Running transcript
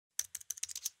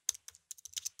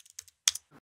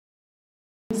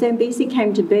Zambesi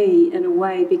came to be in a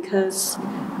way because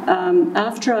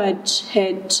after I'd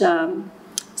had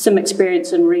some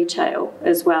experience in retail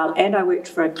as well, and I worked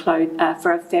for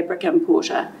a fabric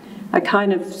importer, I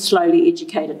kind of slowly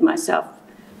educated myself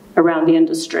around the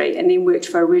industry, and then worked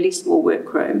for a really small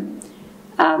workroom,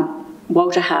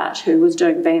 Walter Hart, who was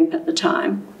doing Vamp at the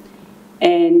time,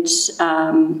 and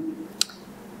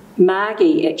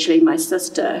Margie, actually my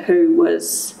sister,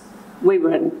 we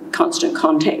were in constant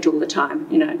contact all the time,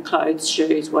 you know, clothes,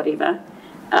 shoes, whatever,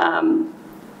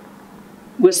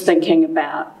 was thinking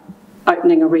about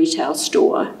opening a retail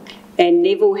store. And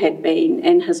Neville had been,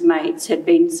 and his mates had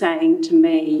been saying to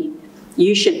me,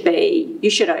 you should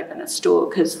open a store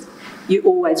because you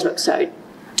always look so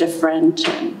different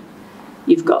and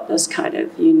you've got this kind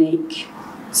of unique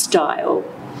style.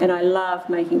 And I love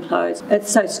making clothes.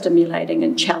 It's so stimulating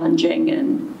and challenging,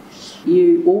 and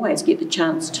you always get the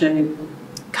chance to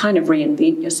kind of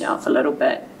reinvent yourself a little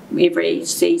bit. Every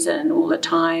season, all the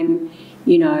time,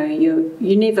 you know,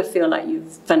 you never feel like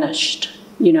you've finished,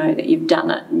 you know, that you've done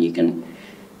it and you can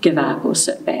give up or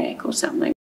sit back or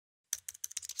something.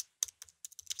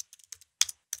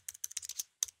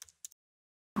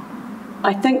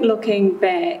 I think looking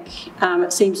back,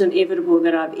 it seems inevitable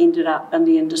that I've ended up in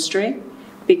the industry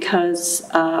because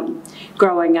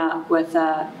growing up with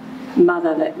a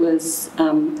mother that was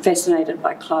fascinated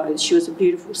by clothes, she was a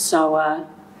beautiful sewer,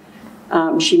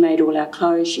 she made all our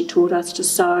clothes, she taught us to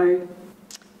sew,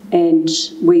 and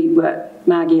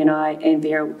Margie and I and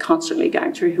Vera were constantly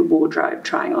going through her wardrobe,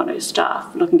 trying on her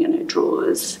stuff, looking in her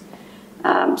drawers.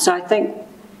 So I think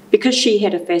because she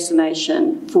had a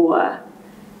fascination for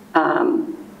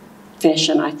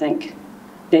fashion, I think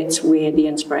that's where the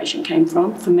inspiration came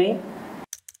from for me.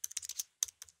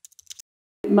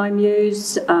 My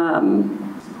muse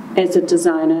as a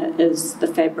designer is the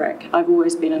fabric. I've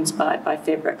always been inspired by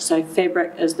fabric, so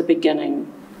fabric is the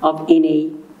beginning of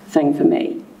anything for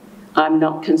me. I'm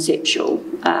not conceptual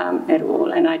at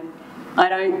all, and I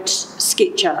don't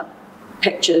sketch up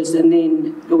pictures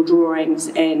or drawings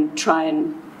and try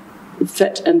and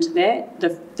fit into that.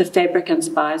 The fabric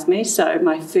inspires me, so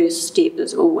my first step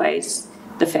is always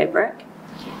the fabric,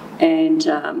 and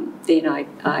then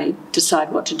I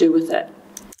decide what to do with it.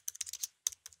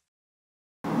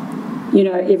 You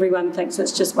know, everyone thinks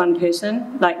it's just one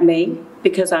person, like me,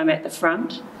 because I'm at the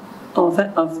front of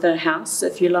the house,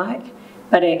 if you like,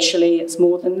 but actually it's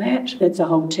more than that. It's a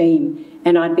whole team,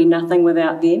 and I'd be nothing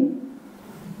without them.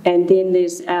 And then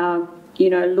there's our, you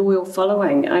know, loyal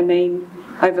following. I mean,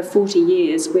 over 40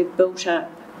 years, we've built up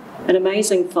an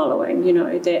amazing following, you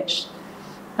know, that,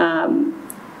 and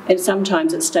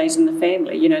sometimes it stays in the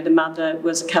family. You know, the mother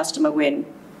was a customer when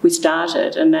we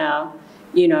started, and now,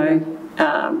 you know,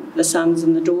 the sons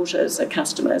and the daughters are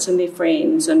customers and their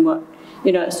friends, and what,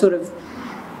 you know,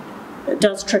 it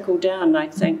does trickle down, I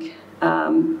think.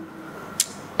 In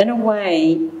a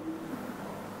way,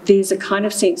 there's a kind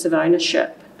of sense of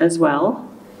ownership as well.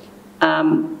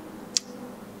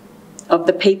 Of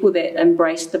the people that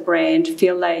embrace the brand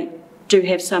feel they do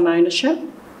have some ownership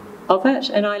of it,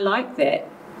 and I like that.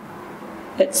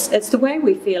 It's the way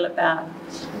we feel about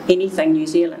anything New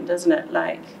Zealand, isn't it?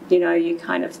 Like, you know, you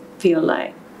kind of feel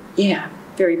like, yeah,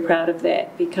 very proud of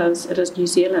that because it is New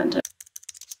Zealand.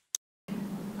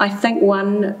 I think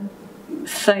one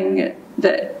thing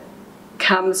that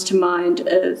comes to mind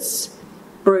is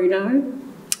Bruno.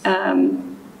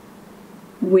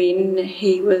 When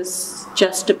he was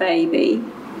just a baby,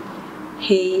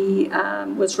 he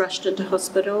was rushed into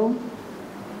hospital,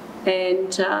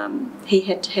 and he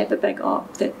had to have a big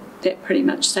op that pretty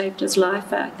much saved his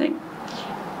life, I think.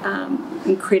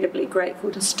 Incredibly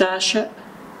grateful to Starship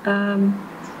for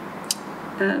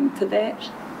that.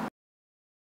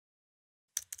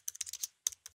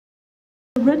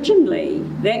 Originally,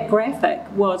 that graphic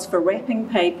was for wrapping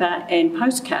paper and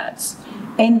postcards,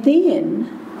 and then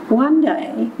one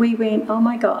day we went, oh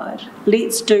my God,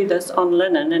 let's do this on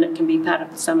linen and it can be part of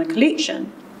the summer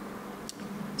collection.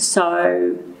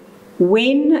 So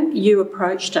when you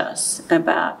approached us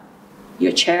about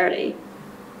your charity,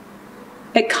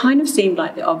 it kind of seemed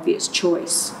like the obvious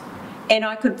choice. And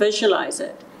I could visualise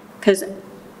it, because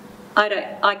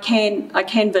I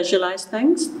can visualise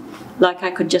things, like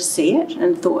I could just see it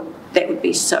and thought that would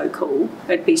be so cool,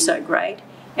 it'd be so great.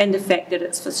 And the fact that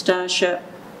it's for Starship,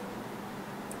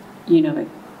 you know,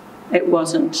 it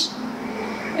wasn't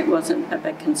a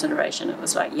big consideration. It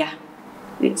was like, yeah,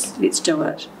 let's do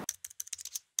it.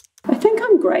 I think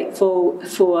I'm grateful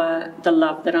for the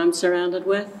love that I'm surrounded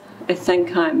with. I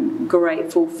think I'm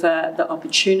grateful for the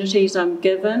opportunities I'm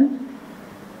given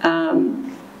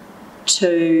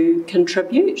to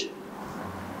contribute.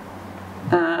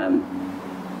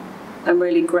 I'm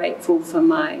really grateful for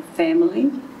my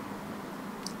family,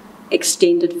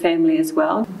 extended family as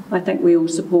well. I think we all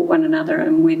support one another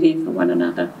and we're there for one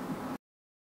another.